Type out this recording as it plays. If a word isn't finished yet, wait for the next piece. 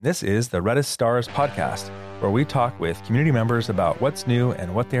This is the Redis Stars podcast, where we talk with community members about what's new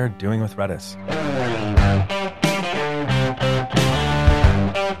and what they're doing with Redis.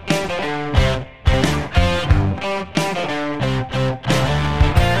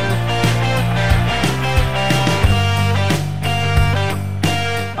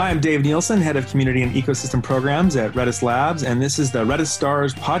 I'm Dave Nielsen, Head of Community and Ecosystem Programs at Redis Labs, and this is the Redis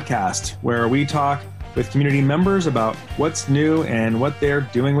Stars podcast, where we talk with community members about what's new and what they're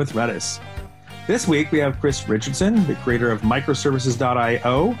doing with Redis. This week, we have Chris Richardson, the creator of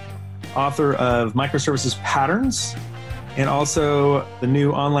Microservices.io, author of Microservices Patterns, and also the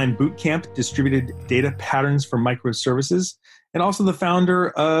new online bootcamp, Distributed Data Patterns for Microservices, and also the founder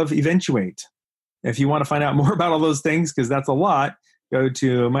of Eventuate. If you want to find out more about all those things, because that's a lot, go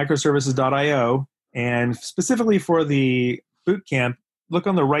to Microservices.io, and specifically for the bootcamp, look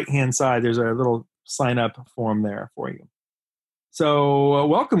on the right-hand side. There's a little sign-up form there for you. So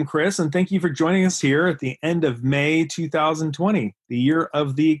welcome, Chris, and thank you for joining us here at the end of May 2020, the year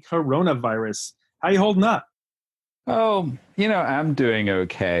of the coronavirus. How are you holding up? Oh, I'm doing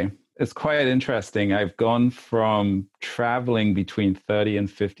okay. It's quite interesting. I've gone from traveling between 30 and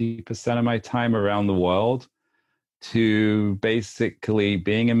 50% of my time around the world to basically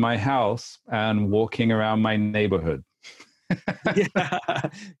being in my house and walking around my neighborhood.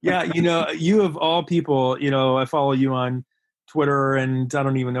 Yeah. You of all people, I follow you on Twitter and I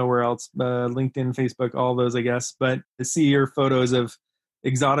don't even know where else, LinkedIn, Facebook, all those, I guess. But to see your photos of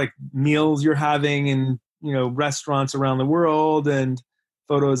exotic meals you're having in, restaurants around the world and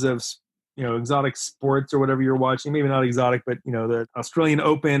photos of, exotic sports or whatever you're watching, maybe not exotic, but, the Australian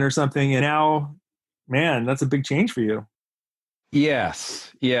Open or something. And now, man, that's a big change for you.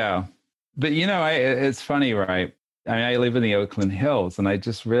 Yes. Yeah. But, it's funny, right? I live in the Oakland Hills, and I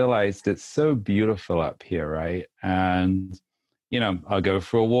just realized it's so beautiful up here, right? And, I'll go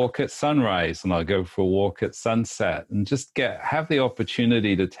for a walk at sunrise, and I'll go for a walk at sunset, and just have the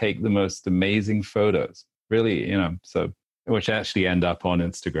opportunity to take the most amazing photos, really, which actually end up on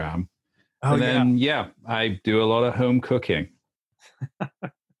Instagram. Oh, and then, I do a lot of home cooking.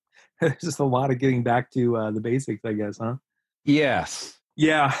 There's just a lot of getting back to the basics, I guess, huh? Yes.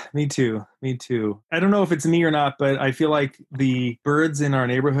 Yeah, me too. I don't know if it's me or not, but I feel like the birds in our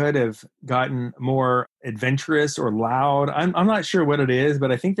neighborhood have gotten more adventurous or loud. I'm not sure what it is, but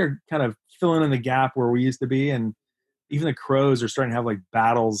I think they're kind of filling in the gap where we used to be. And even the crows are starting to have like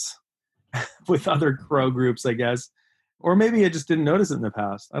battles with other crow groups, I guess. Or maybe I just didn't notice it in the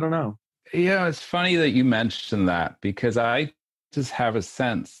past. I don't know. Yeah, it's funny that you mentioned that, because I just have a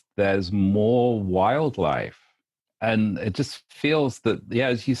sense there's more wildlife. And it just feels that,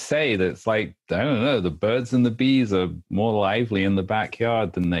 as you say, that it's like, I don't know, the birds and the bees are more lively in the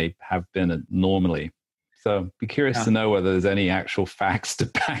backyard than they have been normally. So be curious to know whether there's any actual facts to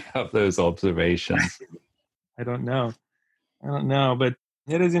back up those observations. I don't know, but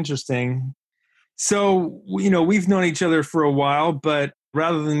it is interesting. So, we've known each other for a while, but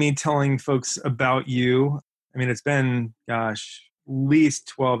rather than me telling folks about you, it's been, at least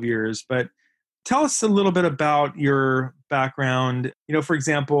 12 years, but tell us a little bit about your background. For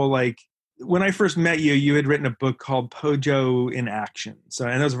example, like when I first met you, you had written a book called Pojo in Action.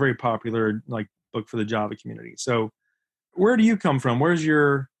 And that was a very popular book for the Java community. So where do you come from? Where's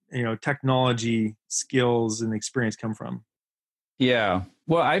your, technology skills and experience come from? Yeah.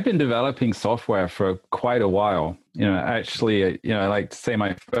 Well, I've been developing software for quite a while. Actually, I like to say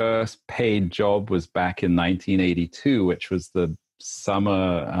my first paid job was back in 1982, which was the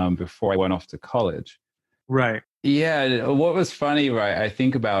summer before I went off to college. Right. Yeah. What was funny, right? I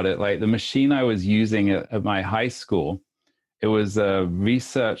think about it, like the machine I was using at my high school, it was a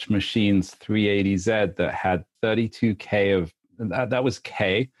Research Machines 380Z that had 32K of, that was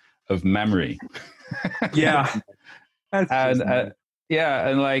K of memory. Yeah.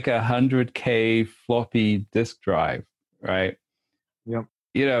 and like 100K floppy disk drive, right? Yep.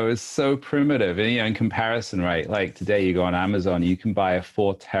 It's so primitive. And, in comparison, right? Like today you go on Amazon, you can buy a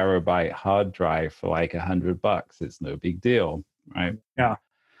 4 terabyte hard drive for like $100. It's no big deal, right? Yeah.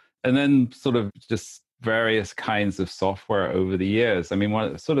 And then sort of just various kinds of software over the years. One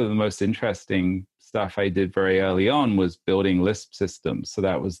of the most interesting stuff I did very early on was building Lisp systems. So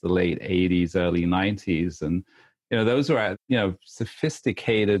that was the late 80s, early 90s. And, those were,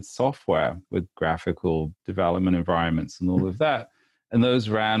 sophisticated software with graphical development environments and all of that. And those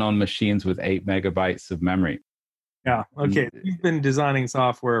ran on machines with 8 megabytes of memory. Yeah. Okay. You've been designing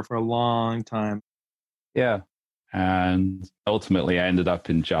software for a long time. Yeah. And ultimately I ended up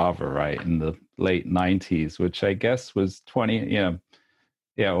in Java, right, in the late 90s, which I guess was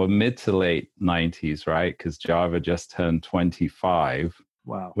or mid to late 90s, right? Because Java just turned 25.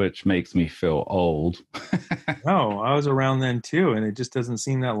 Wow. which makes me feel old. No, I was around then too, and it just doesn't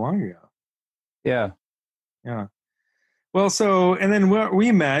seem that long ago. Yeah. Yeah. Well, so, and then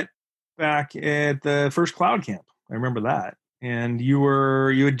we met back at the first Cloud Camp. I remember that. And you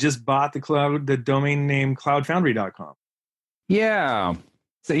had just bought the domain name cloudfoundry.com. Yeah.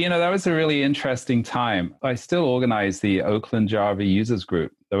 So, that was a really interesting time. I still organize the Oakland Java users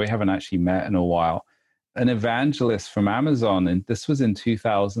group, though we haven't actually met in a while. An evangelist from Amazon, and this was in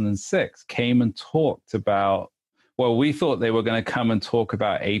 2006, came and talked about, well, we thought they were going to come and talk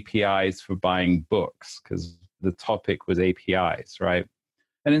about APIs for buying books because the topic was APIs, right?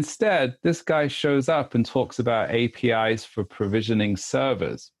 And instead, this guy shows up and talks about APIs for provisioning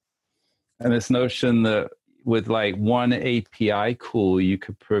servers. And this notion that with like one API call, you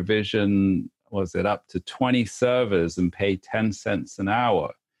could provision, up to 20 servers and pay 10 cents an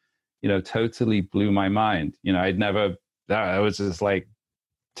hour, totally blew my mind. That was just like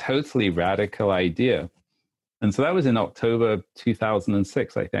totally radical idea. And so that was in October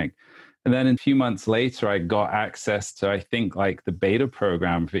 2006, I think. And then a few months later, I got access to, I think, like the beta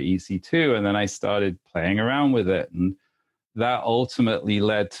program for EC2. And then I started playing around with it. And that ultimately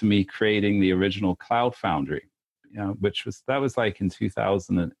led to me creating the original Cloud Foundry, that was like in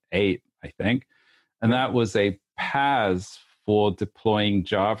 2008, I think. And that was a PaaS for deploying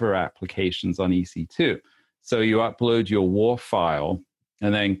Java applications on EC2. So you upload your WAR file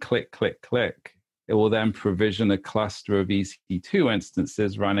and then click, click, click. It will then provision a cluster of EC2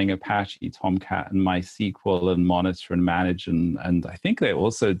 instances running Apache, Tomcat, and MySQL and monitor and manage. And I think they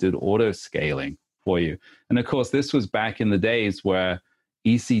also did auto scaling for you. And of course, this was back in the days where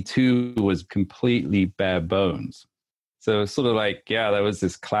EC2 was completely bare bones. So sort of like, there was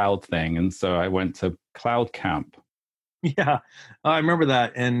this cloud thing. And so I went to Cloud Camp. Yeah, I remember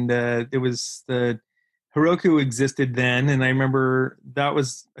that. And it was the Heroku existed then. And I remember that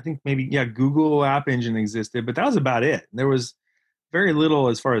was, I think maybe, Google App Engine existed, but that was about it. There was very little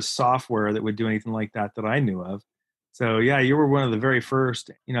as far as software that would do anything like that I knew of. So you were one of the very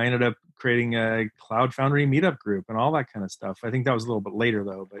first. I ended up creating a Cloud Foundry meetup group and all that kind of stuff. I think that was a little bit later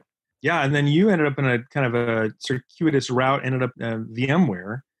though, but and then you ended up in a kind of a circuitous route, ended up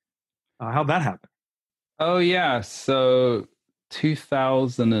VMware. How'd that happen? Oh yeah, so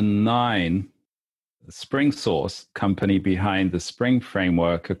 2009, SpringSource, company behind the Spring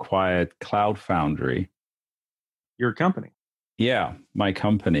framework, acquired Cloud Foundry. Your company? Yeah, my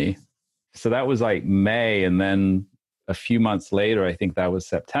company. So that was like May, and then a few months later, I think that was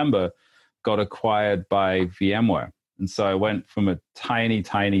September, got acquired by VMware. And so I went from a tiny,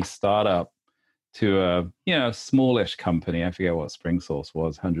 tiny startup to a smallish company. I forget what SpringSource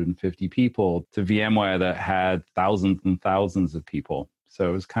was, 150 people, to VMware that had thousands and thousands of people. So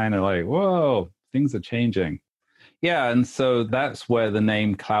it was kind of like, whoa, things are changing. Yeah, and so that's where the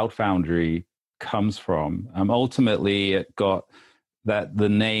name Cloud Foundry comes from. Ultimately, the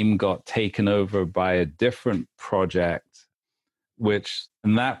name got taken over by a different project,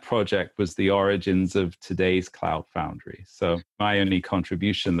 and that project was the origins of today's Cloud Foundry. So my only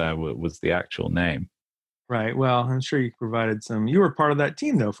contribution there was the actual name. Right. Well, I'm sure you provided you were part of that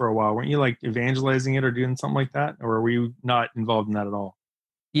team though for a while. Weren't you like evangelizing it or doing something like that? Or were you not involved in that at all?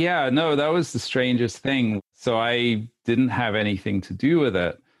 Yeah, no, that was the strangest thing. So I didn't have anything to do with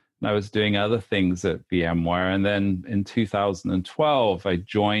it. I was doing other things at VMware. And then in 2012, I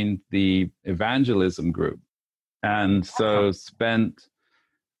joined the evangelism group. And so spent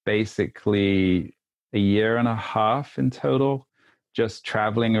basically a year and a half in total just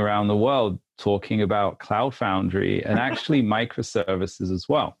traveling around the world talking about Cloud Foundry and actually microservices as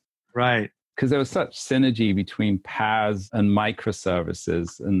well. Right. Because there was such synergy between PaaS and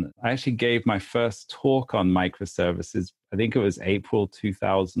microservices. And I actually gave my first talk on microservices, I think it was April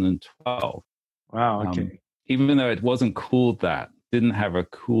 2012. Wow, okay. Even though it wasn't called that, didn't have a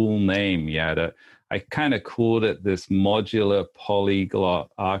cool name yet. I kind of called it this modular polyglot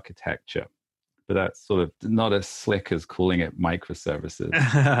architecture, but that's sort of not as slick as calling it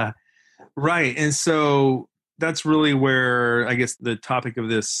microservices. Right. And so that's really where I guess the topic of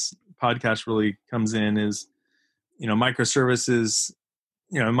this podcast really comes in is, microservices,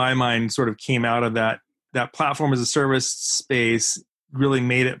 in my mind sort of came out of that platform as a service space, really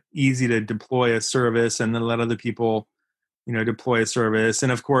made it easy to deploy a service and then let other people deploy a service.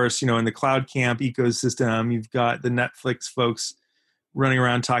 And of course, in the Cloud Camp ecosystem, you've got the Netflix folks running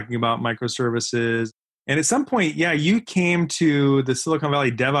around talking about microservices. And at some point, you came to the Silicon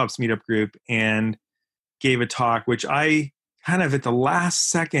Valley DevOps meetup group and gave a talk, which I kind of at the last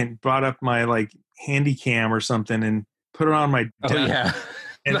second brought up my like handy cam or something and put it on my desk. Oh, yeah.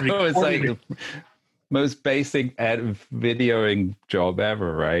 And that was like most basic videoing job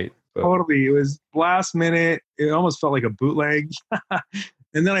ever, right? But, Totally. It was last minute. It almost felt like a bootleg.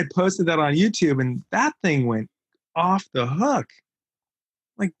 And then I posted that on YouTube, and that thing went off the hook.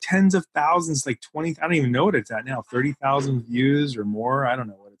 Like tens of thousands, like 20, I don't even know what it's at now, 30,000 views or more. I don't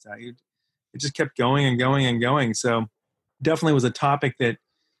know what it's at. It just kept going and going and going. So definitely was a topic that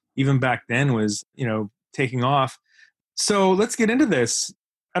even back then was, taking off. So let's get into this.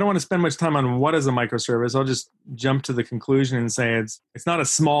 I don't want to spend much time on what is a microservice. I'll just jump to the conclusion and say it's not a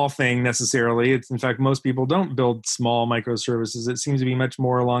small thing necessarily. It's, in fact, most people don't build small microservices. It seems to be much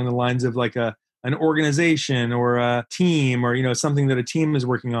more along the lines of like an organization or a team, or something that a team is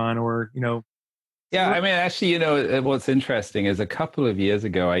working on, or Yeah, I mean, actually, what's interesting is a couple of years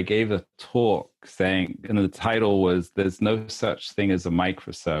ago, I gave a talk saying, and the title was "There's no such thing as a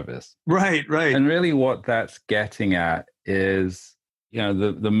microservice." Right. And really, what that's getting at is, the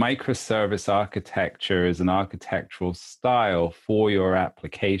microservice architecture is an architectural style for your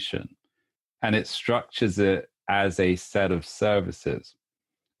application, and it structures it as a set of services.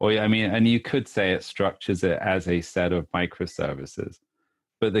 Or, and you could say it structures it as a set of microservices.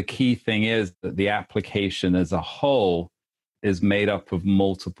 But the key thing is that the application as a whole is made up of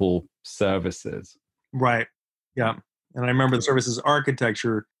multiple services. Right. Yeah. And I remember the services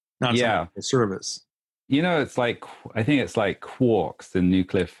architecture, not a service. It's like, I think it's like quarks in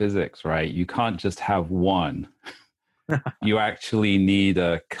nuclear physics, right? You can't just have one. You actually need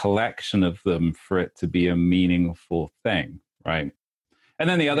a collection of them for it to be a meaningful thing, right? And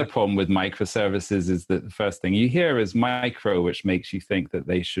then the other problem with microservices is that the first thing you hear is micro, which makes you think that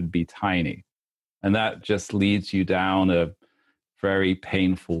they should be tiny. And that just leads you down a very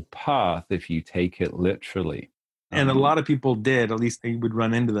painful path if you take it literally. And a lot of people did, at least they would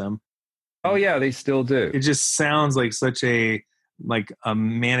run into them. Oh yeah, they still do. It just sounds like such a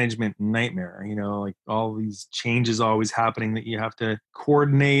management nightmare, like all these changes always happening that you have to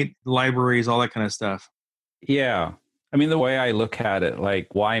coordinate, libraries, all that kind of stuff. Yeah. I mean, the way I look at it,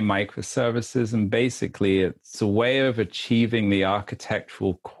 like why microservices, and basically it's a way of achieving the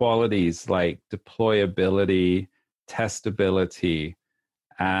architectural qualities like deployability, testability,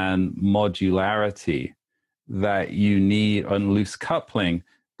 and modularity that you need, and loose coupling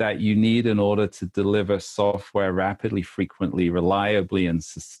that you need in order to deliver software rapidly, frequently, reliably, and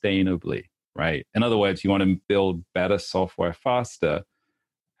sustainably, right? In other words, you want to build better software faster.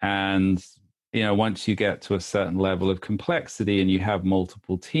 And once you get to a certain level of complexity and you have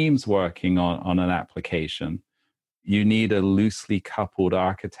multiple teams working on an application, you need a loosely coupled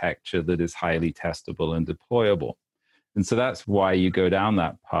architecture that is highly testable and deployable. And so that's why you go down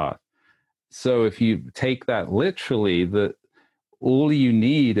that path. So if you take that literally, that all you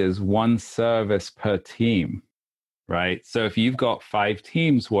need is one service per team, right? So if you've got 5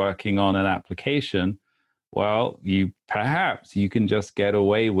 teams working on an application, well, you can just get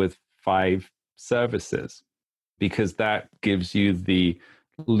away with 5 services, because that gives you the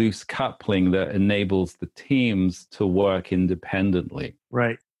loose coupling that enables the teams to work independently.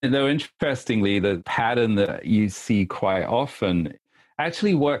 Right. And though interestingly, the pattern that you see quite often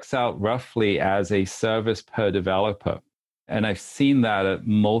actually works out roughly as a service per developer. And I've seen that at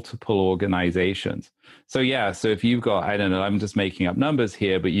multiple organizations. So if you've got, I don't know, I'm just making up numbers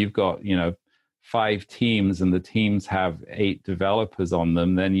here, but you've got, 5 teams and the teams have 8 developers on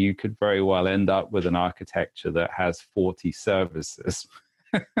them, then you could very well end up with an architecture that has 40 services.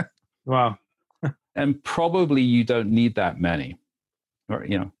 Wow. And probably you don't need that many, or,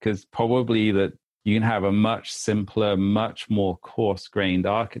 because probably that you can have a much simpler, much more coarse-grained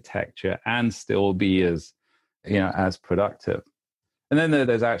architecture and still be as productive. And then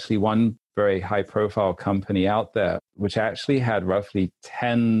there's actually one very high-profile company out there which actually had roughly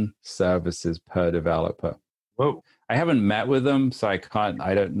 10 services per developer. Whoa. I haven't met with them, so I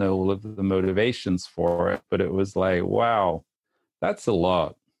don't know all of the motivations for it, but it was like, wow, that's a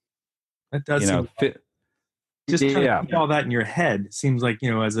lot. That does just trying to keep all that in your head. It seems like,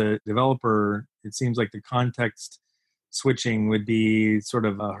 as a developer, it seems like the context switching would be sort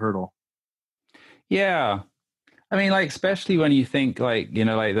of a hurdle. Yeah. I mean, especially when you think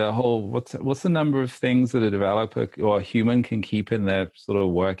the whole, what's the number of things that a developer or a human can keep in their sort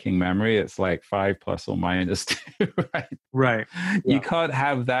of working memory? It's like 5 plus or minus 2, right? Right. Yeah. You can't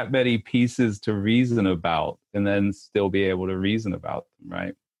have that many pieces to reason about and then still be able to reason about them,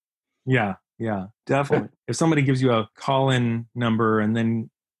 right? Yeah, definitely. If somebody gives you a call-in number and then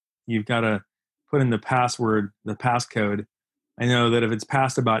you've got to put in the password, the passcode, I know that if it's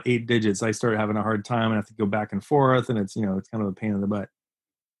past about 8 digits, I start having a hard time and I have to go back and forth, and it's, it's kind of a pain in the butt.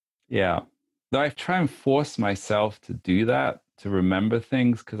 Yeah. Though I try and force myself to do that, to remember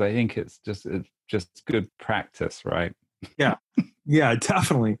things, because I think it's just good practice, right? Yeah. Yeah,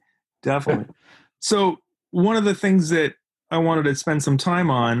 definitely. Definitely. So one of the things that I wanted to spend some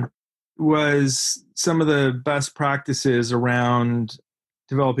time on was some of the best practices around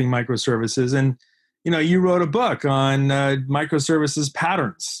developing microservices. And, you wrote a book on microservices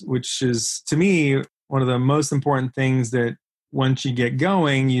patterns, which is, to me, one of the most important things that once you get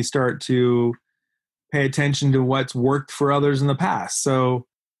going, you start to pay attention to what's worked for others in the past. So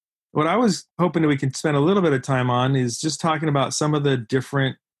what I was hoping that we could spend a little bit of time on is just talking about some of the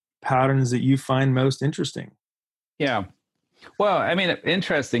different patterns that you find most interesting. Yeah. Well, I mean,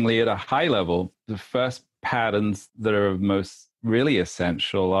 interestingly, at a high level, the first patterns that are most really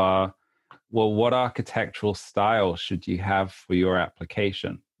essential are, well, what architectural style should you have for your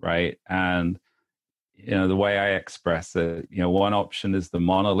application, right? And, the way I express it, one option is the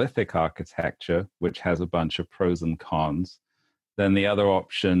monolithic architecture, which has a bunch of pros and cons. Then the other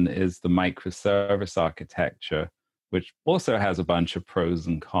option is the microservice architecture, which also has a bunch of pros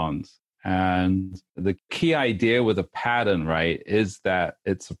and cons. And the key idea with a pattern, right, is that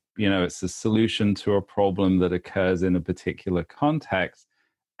it's a solution to a problem that occurs in a particular context,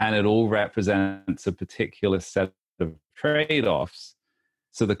 and it all represents a particular set of trade-offs.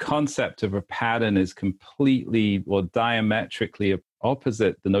 So the concept of a pattern is completely or diametrically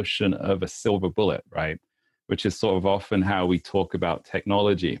opposite the notion of a silver bullet, right? Which is sort of often how we talk about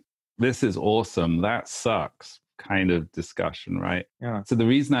technology. This is awesome, that sucks kind of discussion, right? Yeah. So the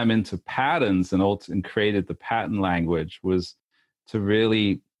reason I'm into patterns and created the pattern language was to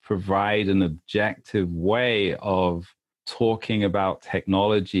really provide an objective way of talking about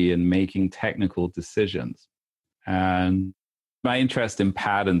technology and making technical decisions. And my interest in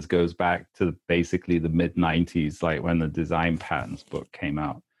patterns goes back to basically the mid-90s, like when the Design Patterns book came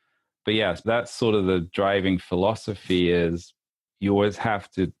out. But yes, that's sort of the driving philosophy is you always have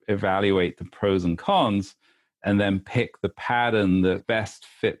to evaluate the pros and cons and then pick the pattern that best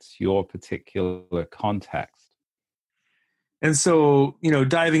fits your particular context. And so,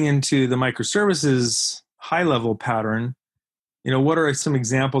 diving into the microservices high-level pattern, what are some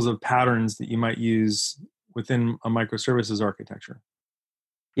examples of patterns that you might use within a microservices architecture?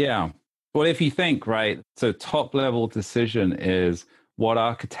 Yeah. Well, if you think, right, so top level decision is what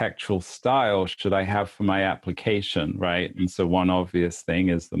architectural style should I have for my application, right? And so one obvious thing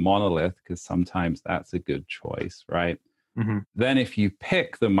is the monolith, because sometimes that's a good choice, right? Mm-hmm. Then if you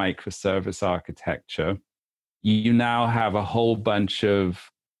pick the microservice architecture, you now have a whole bunch of,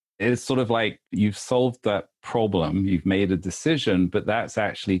 it's sort of like you've solved that problem, you've made a decision, but that's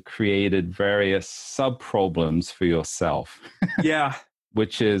actually created various sub-problems for yourself. Yeah.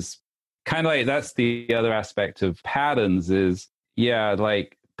 Which is kind of like, that's the other aspect of patterns is,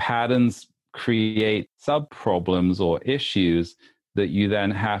 like patterns create sub-problems or issues that you then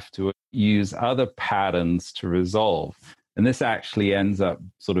have to use other patterns to resolve. And this actually ends up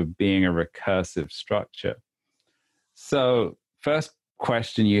sort of being a recursive structure. So first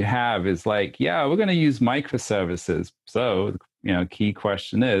question you have is like, we're going to use microservices. So, key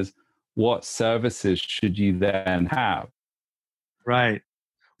question is, what services should you then have? Right.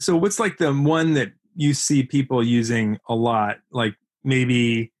 So what's like the one that you see people using a lot, like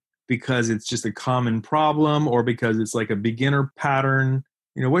maybe because it's just a common problem or because it's like a beginner pattern?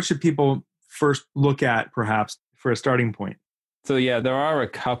 What should people first look at perhaps for a starting point? So there are a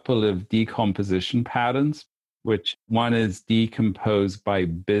couple of decomposition patterns, which one is decompose by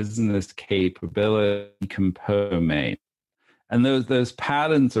business capability, decompose domain. And those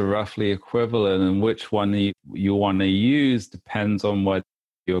patterns are roughly equivalent, and which one you want to use depends on what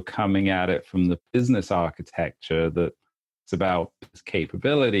you're coming at it from the business architecture that's about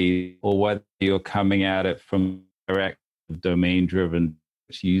capability, or whether you're coming at it from direct domain-driven,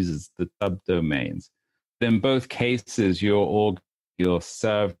 which uses the subdomains. In both cases, your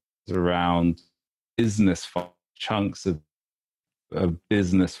servers around business chunks of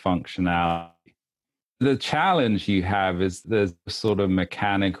business functionality. The challenge you have is there's a sort of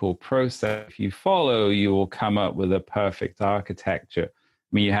mechanical process. If you follow, you will come up with a perfect architecture.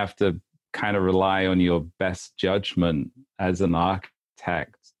 I mean, you have to kind of rely on your best judgment as an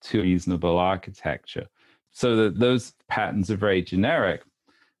architect to reasonable architecture. So that those patterns are very generic.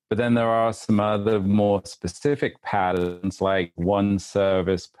 But then there are some other more specific patterns, like one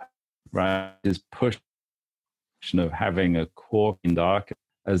service, right, is push of having a core architecture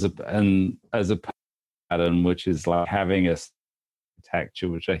as a pattern, which is like having a architecture,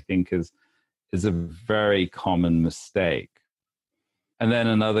 which I think is a very common mistake. And then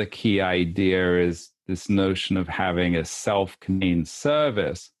another key idea is this notion of having a self-contained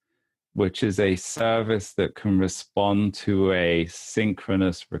service, which is a service that can respond to a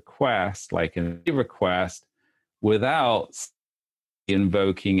synchronous request, like a request, without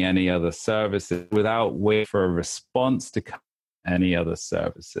invoking any other services, without waiting for a response to come from any other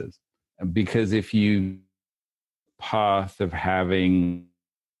services. Because if you path of having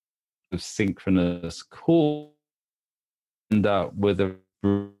a synchronous call, end up with a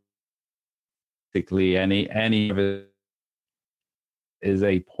basically any of it is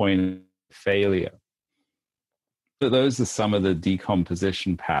a point of failure. So those are some of the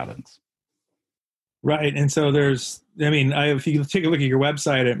decomposition patterns. Right. And so if you take a look at your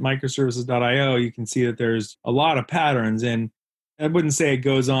website at microservices.io, you can see that there's a lot of patterns. And I wouldn't say it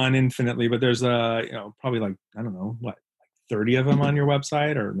goes on infinitely, but there's probably 30 of them on your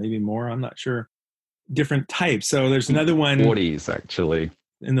website, or maybe more. I'm not sure. Different types. So there's another one. 40s, actually.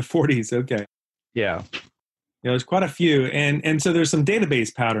 In the 40s. Okay. Yeah. There's quite a few. And so there's some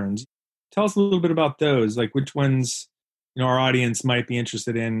database patterns. Tell us a little bit about those, like which ones, our audience might be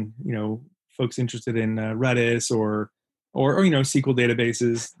interested in, folks interested in Redis or SQL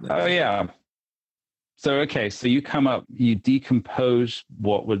databases. Oh, yeah. So you decompose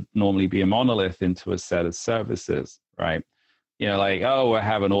what would normally be a monolith into a set of services, right? I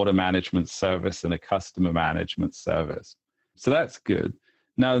have an order management service and a customer management service. So that's good.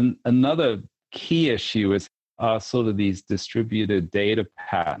 Now, another key issue are sort of these distributed data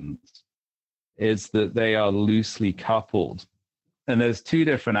patterns, is that they are loosely coupled. And there's two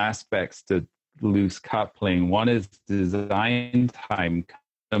different aspects to loose coupling. One is design time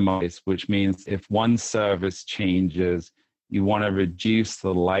customized, which means if one service changes, you want to reduce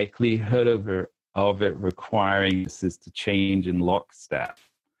the likelihood of it requiring this to change in lockstep,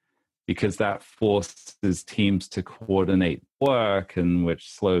 because that forces teams to coordinate work, and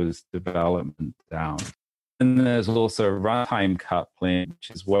which slows development down. And there's also runtime coupling, which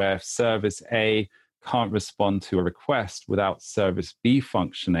is where if service A can't respond to a request without service B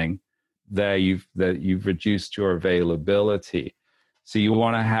functioning, you've reduced your availability. So you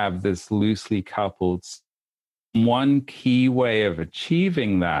want to have this loosely coupled. One key way of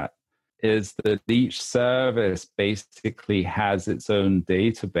achieving that is that each service basically has its own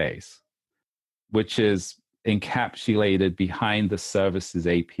database, which is encapsulated behind the service's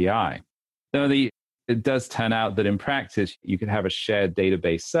API. Now, it does turn out that in practice, you could have a shared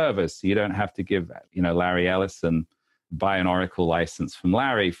database service. So you don't have to give, Larry Ellison, buy an Oracle license from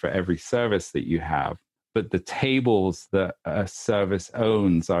Larry for every service that you have. But the tables that a service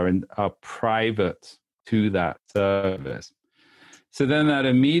owns are private to that service. So then that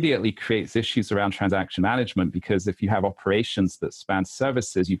immediately creates issues around transaction management, because if you have operations that span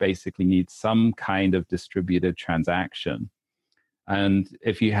services, you basically need some kind of distributed transaction. And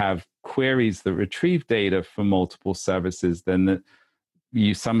if you have queries that retrieve data from multiple services, then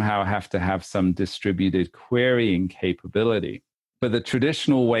you somehow have to have some distributed querying capability. But the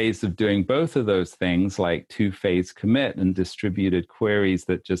traditional ways of doing both of those things, like two-phase commit and distributed queries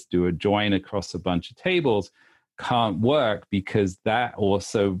that just do a join across a bunch of tables, can't work, because that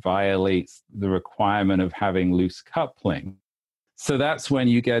also violates the requirement of having loose coupling. So that's when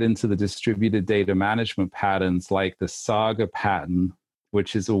you get into the distributed data management patterns like the Saga pattern,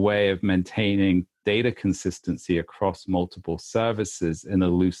 which is a way of maintaining data consistency across multiple services in a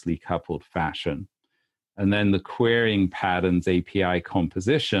loosely coupled fashion. And then the querying patterns, API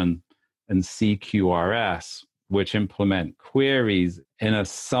composition, and CQRS, which implement queries in a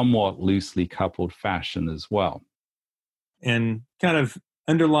somewhat loosely coupled fashion as well. And kind of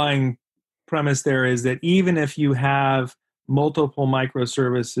underlying premise there is that even if you have multiple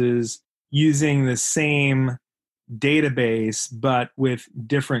microservices using the same database but with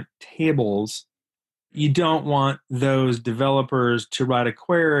different tables, you don't want those developers to write a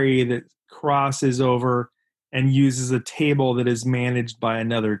query that crosses over and uses a table that is managed by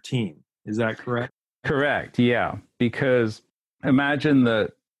another team. Is that correct? Correct, yeah. Because imagine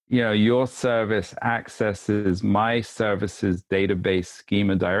that your service accesses my service's database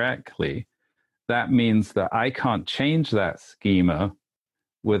schema directly. That means that I can't change that schema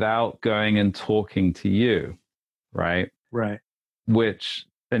without going and talking to you, right? Right.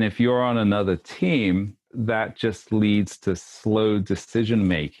 And if you're on another team, that just leads to slow decision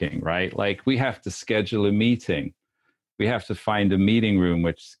making, right? Like we have to schedule a meeting. We have to find a meeting room,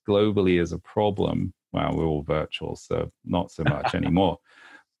 which globally is a problem. Well, we're all virtual, so not so much anymore.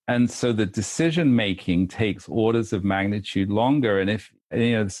 And so the decision making takes orders of magnitude longer. And if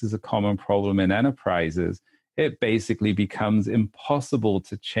this is a common problem in enterprises, it basically becomes impossible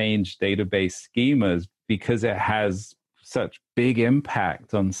to change database schemas because it has such big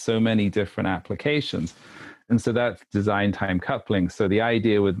impact on so many different applications. And so that's design time coupling. So the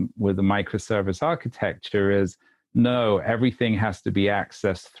idea with the microservice architecture is, no, everything has to be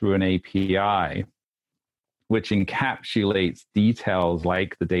accessed through an API, which encapsulates details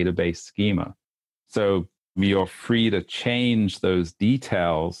like the database schema. So you're free to change those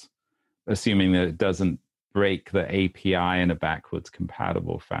details, assuming that it doesn't break the API in a backwards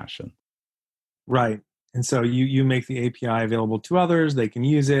compatible fashion. Right. And so you make the API available to others, they can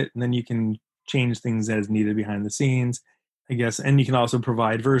use it, and then you can change things as needed behind the scenes, I guess. And you can also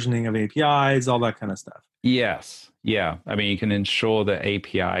provide versioning of APIs, all that kind of stuff. Yes. Yeah. I mean, you can ensure that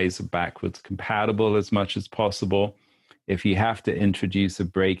APIs are backwards compatible as much as possible. If you have to introduce a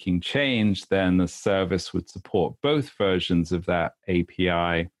breaking change, then the service would support both versions of that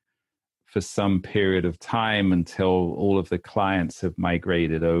API for some period of time until all of the clients have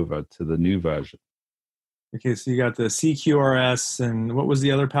migrated over to the new version. Okay, so you got the CQRS, and what was the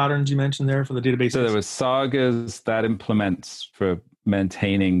other patterns you mentioned there for the database? So there was Sagas that implements for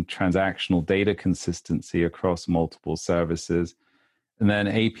maintaining transactional data consistency across multiple services, and then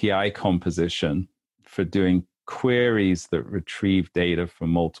API composition for doing queries that retrieve data from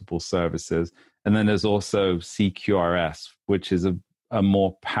multiple services. And then there's also CQRS, which is a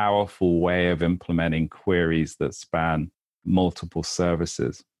more powerful way of implementing queries that span multiple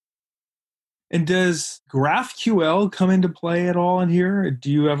services. And does GraphQL come into play at all in here?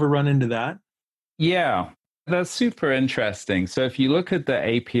 Do you ever run into that? Yeah, that's super interesting. So if you look at the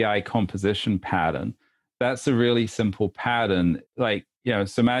API composition pattern, that's a really simple pattern. Like,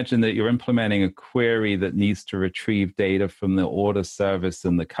 so imagine that you're implementing a query that needs to retrieve data from the order service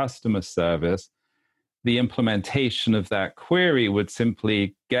and the customer service. The implementation of that query would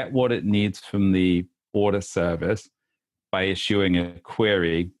simply get what it needs from the order service by issuing a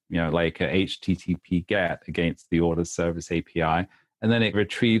query, like a HTTP GET against the order service API. And then it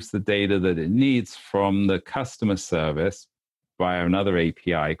retrieves the data that it needs from the customer service via another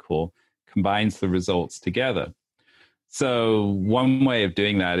API call, combines the results together. So one way of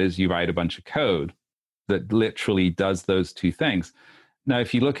doing that is you write a bunch of code that literally does those two things. Now,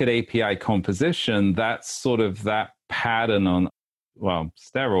 if you look at API composition, that's sort of that pattern on,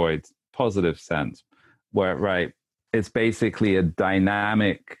 steroids, positive sense, where, it's basically a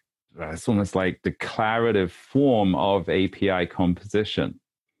dynamic, it's almost like declarative form of API composition.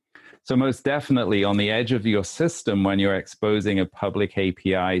 So most definitely on the edge of your system, when you're exposing a public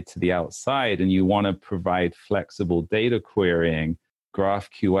API to the outside and you want to provide flexible data querying,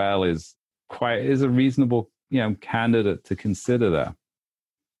 GraphQL is a reasonable, candidate to consider there.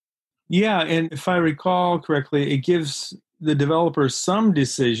 Yeah, and if I recall correctly, it gives the developers some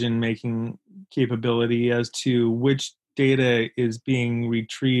decision-making capability as to which data is being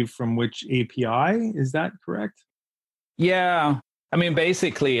retrieved from which API. Is that correct? Yeah.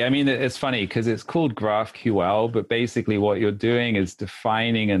 Basically, it's funny because it's called GraphQL, but basically what you're doing is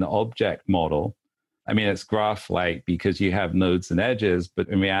defining an object model. It's graph-like because you have nodes and edges, but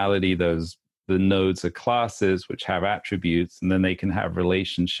in reality, the nodes are classes which have attributes, and then they can have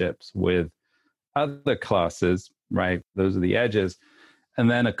relationships with other classes, right? Those are the edges. And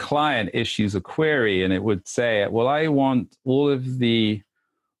then a client issues a query and it would say, well, I want all of the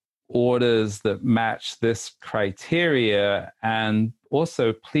orders that match this criteria. And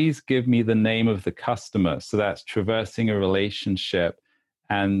also, please give me the name of the customer. So that's traversing a relationship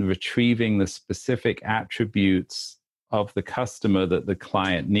and retrieving the specific attributes of the customer that the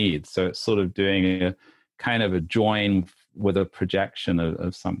client needs. So it's sort of doing a kind of a join with a projection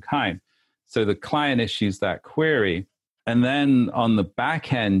of some kind. So the client issues that query. And then on the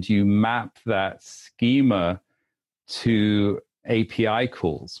back end, you map that schema to API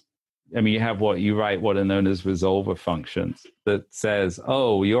calls. You have what are known as resolver functions that says,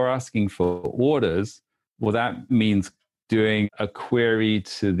 oh, you're asking for orders. Well, that means doing a query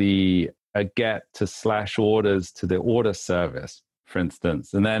to a get to /orders to the order service, for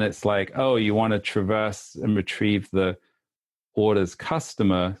instance. And then it's like, oh, you want to traverse and retrieve the orders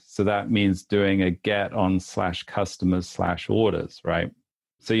customer. So that means doing a get on /customers /orders, right?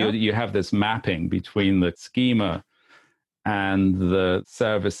 So you have this mapping between the schema and the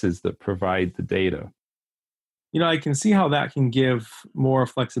services that provide the data. I can see how that can give more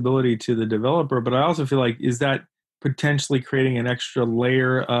flexibility to the developer, but I also feel like, is that potentially creating an extra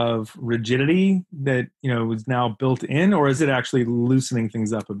layer of rigidity that, is now built in, or is it actually loosening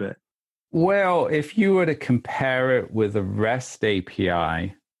things up a bit? Well, if you were to compare it with a REST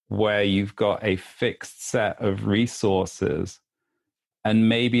API where you've got a fixed set of resources and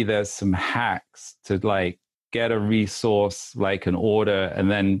maybe there's some hacks to get a resource like an order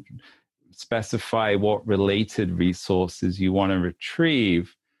and then specify what related resources you want to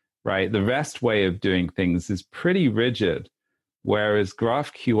retrieve, right? The REST way of doing things is pretty rigid, whereas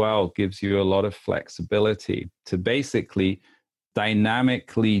GraphQL gives you a lot of flexibility to basically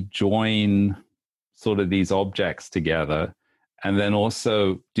dynamically join sort of these objects together, and then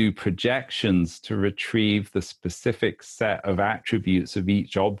also do projections to retrieve the specific set of attributes of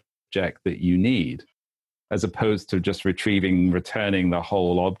each object that you need, as opposed to just returning the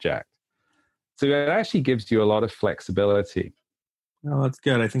whole object. So it actually gives you a lot of flexibility. Oh, that's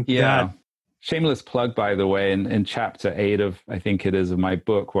good. I think that... Shameless plug, by the way, in chapter 8 of, I think it is, of my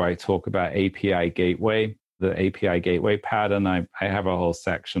book, where I talk about API Gateway, the API Gateway pattern, I have a whole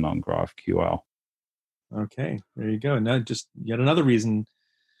section on GraphQL. Okay, there you go. Now, just yet another reason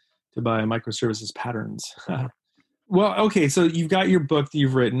to buy microservices patterns. Well, okay, so you've got your book that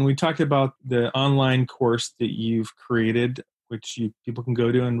you've written. We talked about the online course that you've created, which people can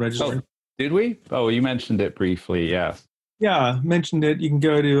go to and register. Oh, did we? Oh, you mentioned it briefly, yes. Yeah, mentioned it. You can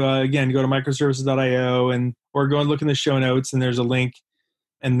go to, go to microservices.io or go and look in the show notes, and there's a link.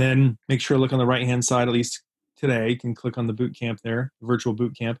 And then make sure to look on the right-hand side, at least today. You can click on the boot camp there, the virtual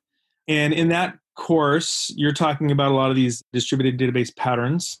boot camp. And in that course, you're talking about a lot of these distributed database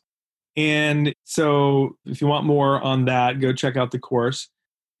patterns. And so if you want more on that, go check out the course.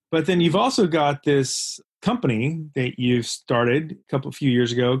 But then you've also got this company that you've started a few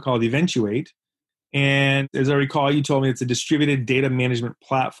years ago called Eventuate. And as I recall, you told me it's a distributed data management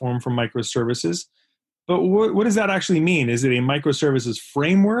platform for microservices. But what does that actually mean? Is it a microservices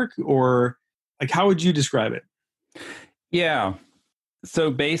framework, or like how would you describe it? Yeah.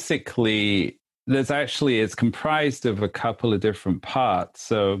 So basically, it's comprised of a couple of different parts.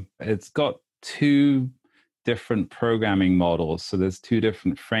 So it's got two different programming models. So there's two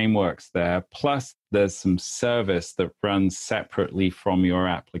different frameworks there. Plus, there's some service that runs separately from your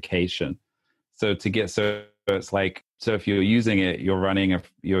application. So it's like, so if you're using it,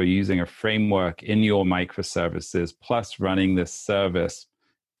 you're using a framework in your microservices, plus running this service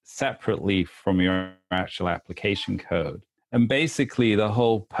separately from your actual application code. And basically, the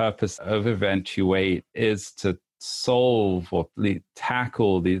whole purpose of Eventuate is to solve or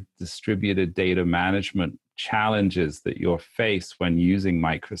tackle the distributed data management challenges that you're faced when using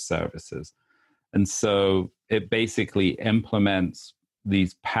microservices. And so it basically implements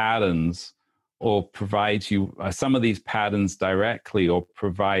these patterns, or provides you some of these patterns directly, or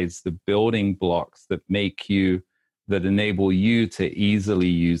provides the building blocks that enable you to easily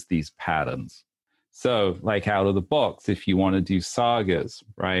use these patterns. So like out of the box, if you want to do sagas,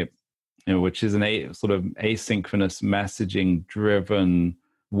 right, which is a sort of asynchronous messaging driven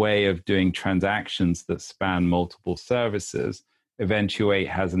way of doing transactions that span multiple services, Eventuate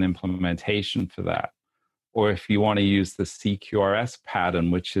has an implementation for that. Or if you want to use the CQRS pattern,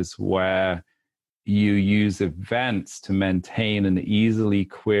 which is where you use events to maintain an easily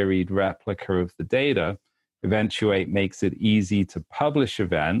queried replica of the data, Eventuate makes it easy to publish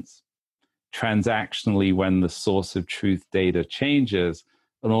events transactionally when the source of truth data changes,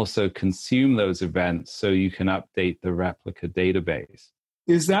 and also consume those events so you can update the replica database.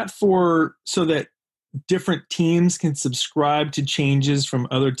 Is that so that different teams can subscribe to changes from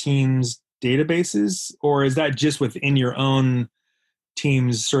other teams' databases, or is that just within your own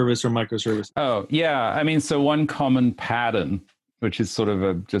team's service or microservice? Oh, yeah. I mean, so one common pattern, which is sort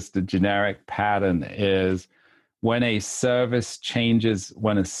of just a generic pattern, is when a service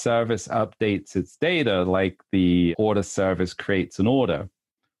updates its data, like the order service creates an order,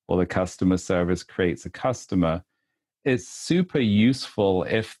 or the customer service creates a customer, it's super useful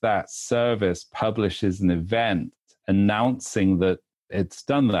if that service publishes an event announcing that it's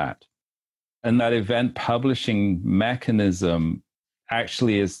done that. And that event publishing mechanism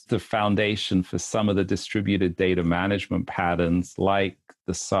actually is the foundation for some of the distributed data management patterns, like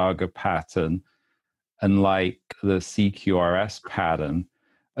the Saga pattern and like the CQRS pattern,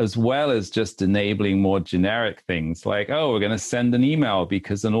 as well as just enabling more generic things like, we're going to send an email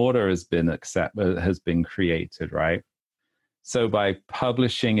because an order has been created, right? So by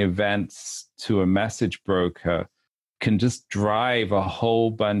publishing events to a message broker can just drive a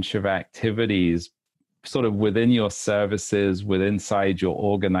whole bunch of activities sort of within your services, inside your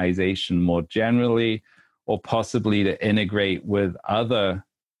organization more generally, or possibly to integrate with other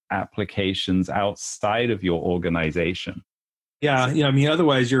applications outside of your organization. Yeah. I mean,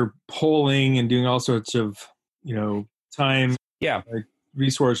 otherwise you're polling and doing all sorts of, time. Yeah.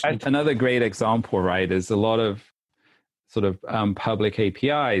 Resource. Another great example, right, is a lot of sort of public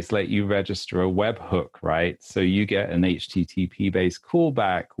APIs let you register a webhook, right? So you get an HTTP-based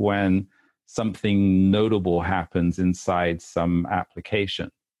callback when something notable happens inside some application.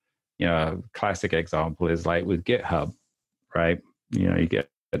 A classic example is like with GitHub, right? You get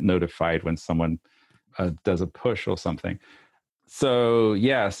get notified when someone does a push or something. So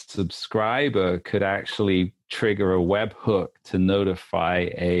yes, subscriber could actually trigger a webhook to notify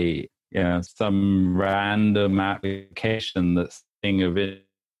some random application that's saying of it.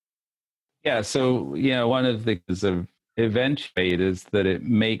 Yeah, so one of the things of Eventuate is that it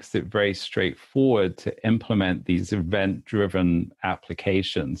makes it very straightforward to implement these event-driven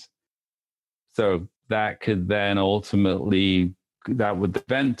applications. So that could then ultimately, that would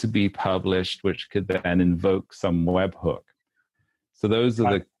event to be published, which could then invoke some webhook. So those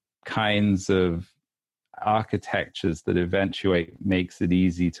are the kinds of architectures that Eventuate makes it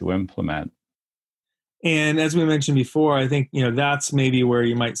easy to implement. And as we mentioned before, I think, that's maybe where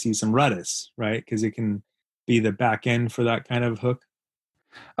you might see some Redis, right? Because it can be the back end for that kind of hook.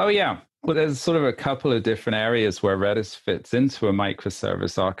 Oh, yeah. Well, there's sort of a couple of different areas where Redis fits into a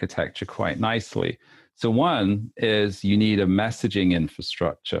microservice architecture quite nicely. So one is you need a messaging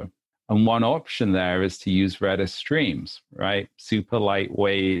infrastructure. And one option there is to use Redis streams, right? Super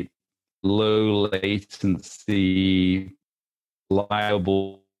lightweight, low latency,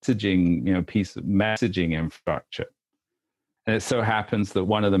 reliable messaging, piece of messaging infrastructure. And it so happens that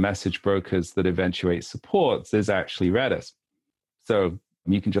one of the message brokers that Eventuate supports is actually Redis. So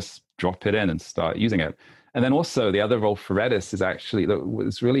you can just drop it in and start using it. And then also the other role for Redis is actually, that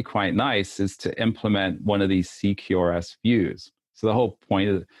was really quite nice, is to implement one of these CQRS views. So the whole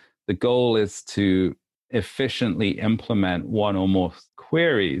point, the goal is to efficiently implement one or more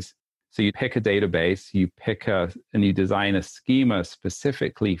queries. So you pick a database, and you design a schema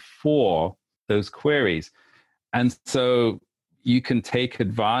specifically for those queries. And so you can take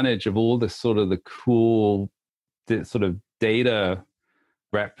advantage of all the sort of the cool sort of data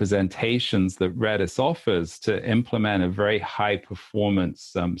representations that Redis offers to implement a very high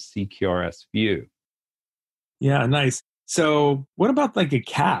performance CQRS view. Yeah, nice. So what about like a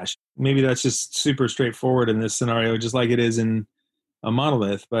cache? Maybe that's just super straightforward in this scenario, just like it is in a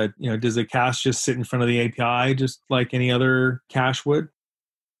monolith. But does a cache just sit in front of the API just like any other cache would?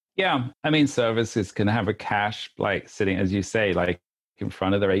 Yeah, I mean, services can have a cache like sitting, as you say, like in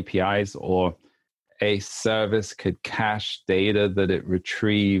front of their APIs, or a service could cache data that it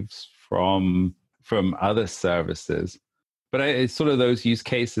retrieves from other services. But it's sort of those use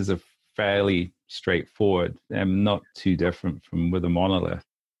cases are fairly straightforward and not too different from with a monolith.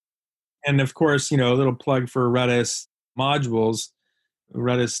 And of course, a little plug for Redis modules.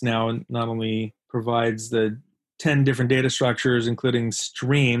 Redis now not only provides the 10 different data structures, including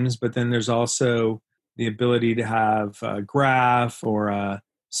streams, but then there's also the ability to have a graph or a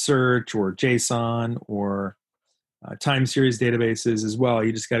search or JSON or time series databases as well.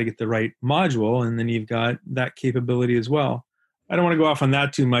 You just got to get the right module, and then you've got that capability as well. I don't want to go off on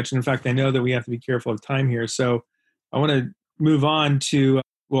that too much. And in fact, I know that we have to be careful of time here. So I want to move on to,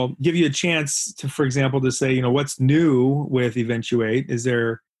 give you a chance to, for example, to say, what's new with Eventuate? Is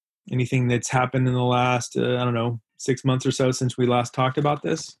there anything that's happened in the last, 6 months or so since we last talked about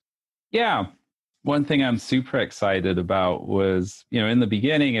this? Yeah. One thing I'm super excited about was, in the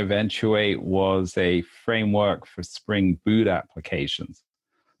beginning, Eventuate was a framework for Spring Boot applications.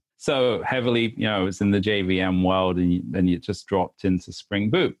 So heavily, it was in the JVM world, and you just dropped into Spring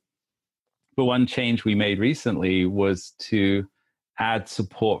Boot. But one change we made recently was to add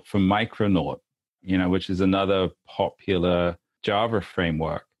support for Micronaut, which is another popular Java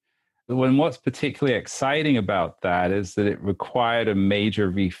framework. What's particularly exciting about that is that it required a major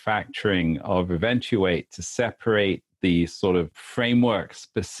refactoring of Eventuate to separate the sort of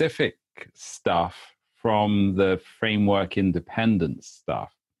framework-specific stuff from the framework-independent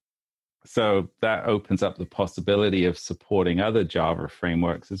stuff. So that opens up the possibility of supporting other Java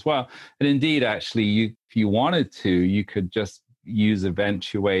frameworks as well. And indeed, actually, if you wanted to, you could just use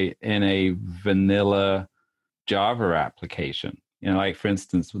Eventuate in a vanilla Java application. Like for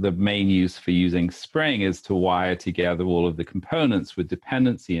instance, the main use for using Spring is to wire together all of the components with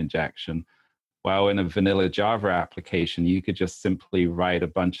dependency injection. While in a vanilla Java application, you could just simply write a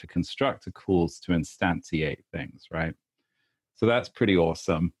bunch of constructor calls to instantiate things, right? So that's pretty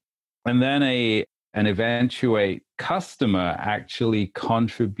awesome. And then an Eventuate customer actually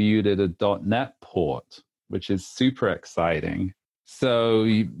contributed a .NET port, which is super exciting. So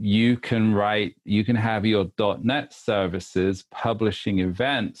you can have your .NET services publishing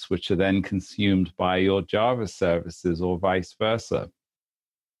events, which are then consumed by your Java services or vice versa.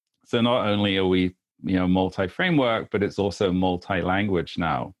 So not only are we, multi-framework, but it's also multi-language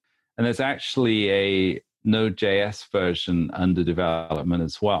now. And there's actually a Node.js version under development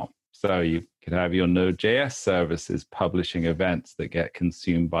as well. So you could have your Node.js services publishing events that get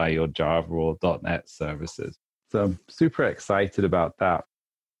consumed by your Java or .NET services. So I'm super excited about that.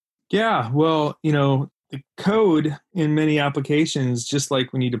 Yeah, well, the code in many applications, just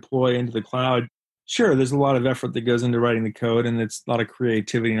like when you deploy into the cloud, sure, there's a lot of effort that goes into writing the code and it's a lot of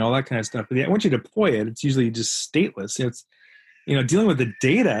creativity and all that kind of stuff. But yeah, once you deploy it, it's usually just stateless. It's, dealing with the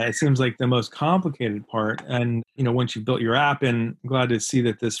data, it seems like the most complicated part. And, once you've built your app, and I'm glad to see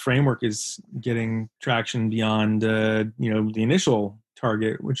that this framework is getting traction beyond, the initial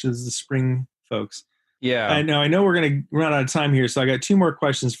target, which is the Spring folks. Yeah. I know we're going to run out of time here, so I got two more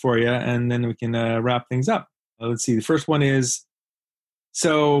questions for you, and then we can wrap things up. Let's see. The first one is,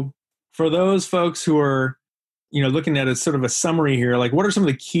 so for those folks who are, looking at a sort of a summary here, like what are some of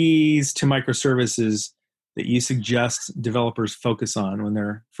the keys to microservices that you suggest developers focus on when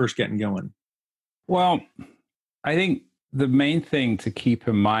they're first getting going? Well, I think the main thing to keep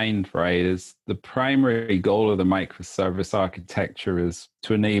in mind, right, is the primary goal of the microservice architecture is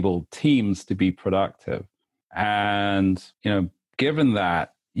to enable teams to be productive. And, given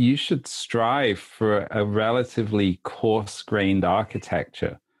that, you should strive for a relatively coarse-grained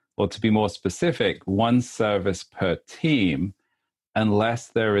architecture, or to be more specific, one service per team, unless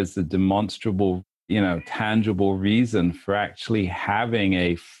there is a demonstrable, tangible reason for actually having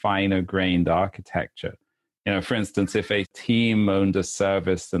a finer-grained architecture. For instance, if a team owned a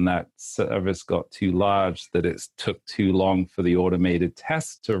service and that service got too large that it took too long for the automated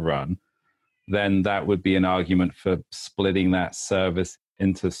test to run, then that would be an argument for splitting that service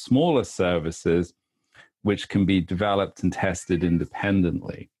into smaller services, which can be developed and tested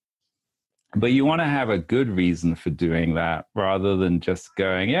independently. But you want to have a good reason for doing that rather than just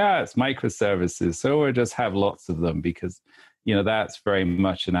going, yeah, it's microservices, so we'll just have lots of them, because, that's very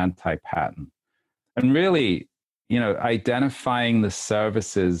much an anti-pattern. And really, identifying the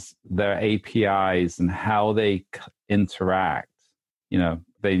services, their APIs, and how they interact,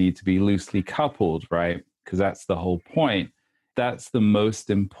 they need to be loosely coupled, right? Because that's the whole point. That's the most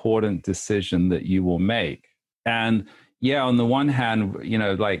important decision that you will make. And yeah, on the one hand,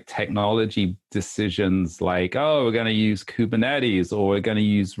 like technology decisions like, oh, we're going to use Kubernetes or we're going to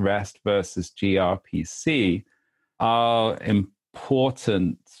use REST versus gRPC are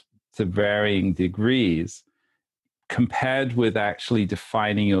important to varying degrees, compared with actually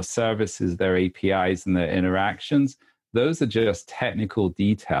defining your services, their APIs and their interactions. Those are just technical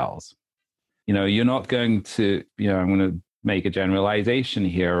details. You're not going to, I'm going to make a generalization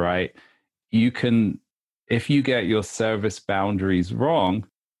here, right? You can, if you get your service boundaries wrong,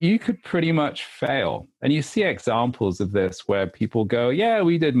 you could pretty much fail. And you see examples of this where people go, yeah,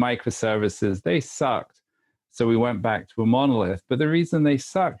 we did microservices, they sucked, so we went back to a monolith. But the reason they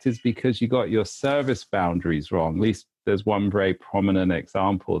sucked is because you got your service boundaries wrong. At least there's one very prominent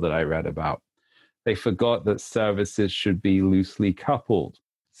example that I read about. They forgot that services should be loosely coupled.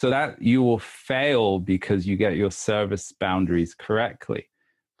 So that you will fail because you get your service boundaries correctly.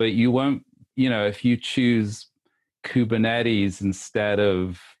 But you won't, if you choose Kubernetes instead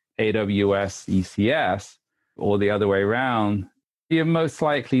of AWS ECS or the other way around, you're most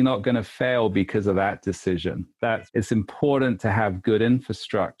likely not going to fail because of that decision. That it's important to have good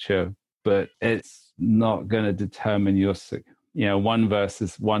infrastructure, but it's not going to determine your,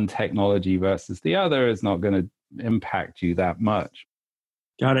 one technology versus the other is not going to impact you that much.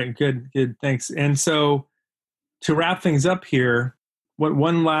 Got it. Good. Thanks. And so to wrap things up here, what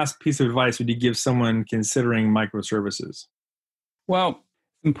one last piece of advice would you give someone considering microservices? Well,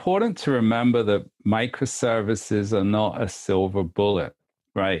 it's important to remember that microservices are not a silver bullet,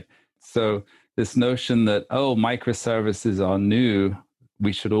 right? So this notion that, microservices are new,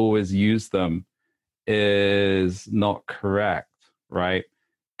 we should always use them, is not correct, right?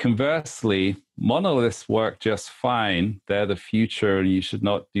 Conversely, monoliths work just fine. They're the future, and you should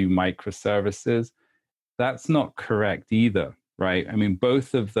not do microservices. That's not correct either, right? I mean,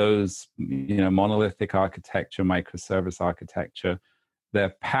 both of those, monolithic architecture, microservice architecture,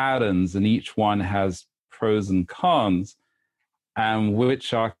 they're patterns, and each one has pros and cons. And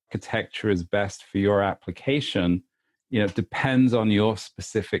which architecture is best for your application, depends on your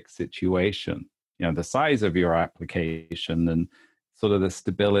specific situation, the size of your application and sort of the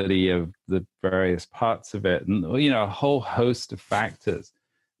stability of the various parts of it, and a whole host of factors.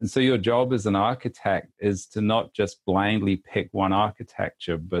 And so your job as an architect is to not just blindly pick one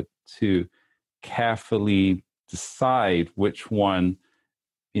architecture, but to carefully decide which one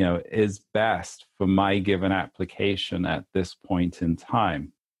is best for my given application at this point in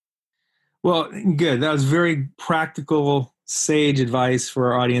time. Well, good. That was very practical, sage advice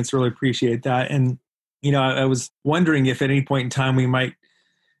for our audience. Really appreciate that. And, I was wondering if at any point in time we might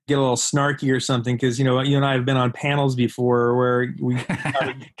get a little snarky or something, because, you and I have been on panels before where we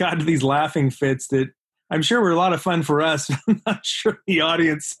got into these laughing fits that I'm sure were a lot of fun for us. I'm not sure the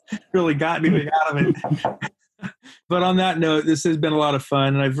audience really got anything out of it. But on that note, this has been a lot of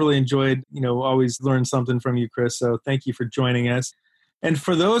fun, and I've really enjoyed, always learn something from you, Chris. So thank you for joining us. And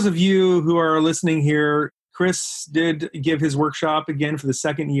for those of you who are listening here, Chris did give his workshop again for the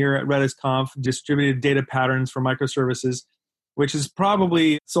second year at RedisConf, Distributed Data Patterns for Microservices, which is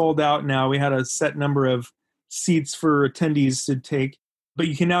probably sold out now. We had a set number of seats for attendees to take, but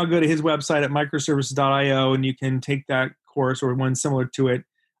you can now go to his website at microservices.io, and you can take that course or one similar to it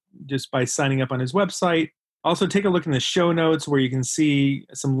just by signing up on his website. Also, take a look in the show notes where you can see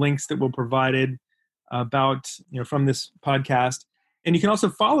some links that we'll provided about, from this podcast. And you can also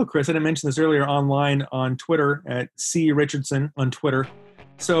follow Chris. I didn't mention this earlier, online on Twitter at C Richardson on Twitter.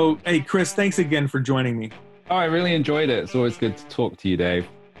 So, hey, Chris, thanks again for joining me. Oh, I really enjoyed it. It's always good to talk to you, Dave.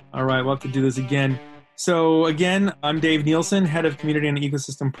 All right, we'll have to do this again. So again, I'm Dave Nielsen, Head of Community and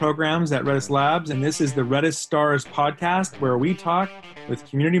Ecosystem Programs at Redis Labs, and this is the Redis Stars podcast, where we talk with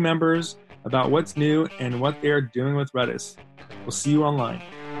community members about what's new and what they're doing with Redis. We'll see you online.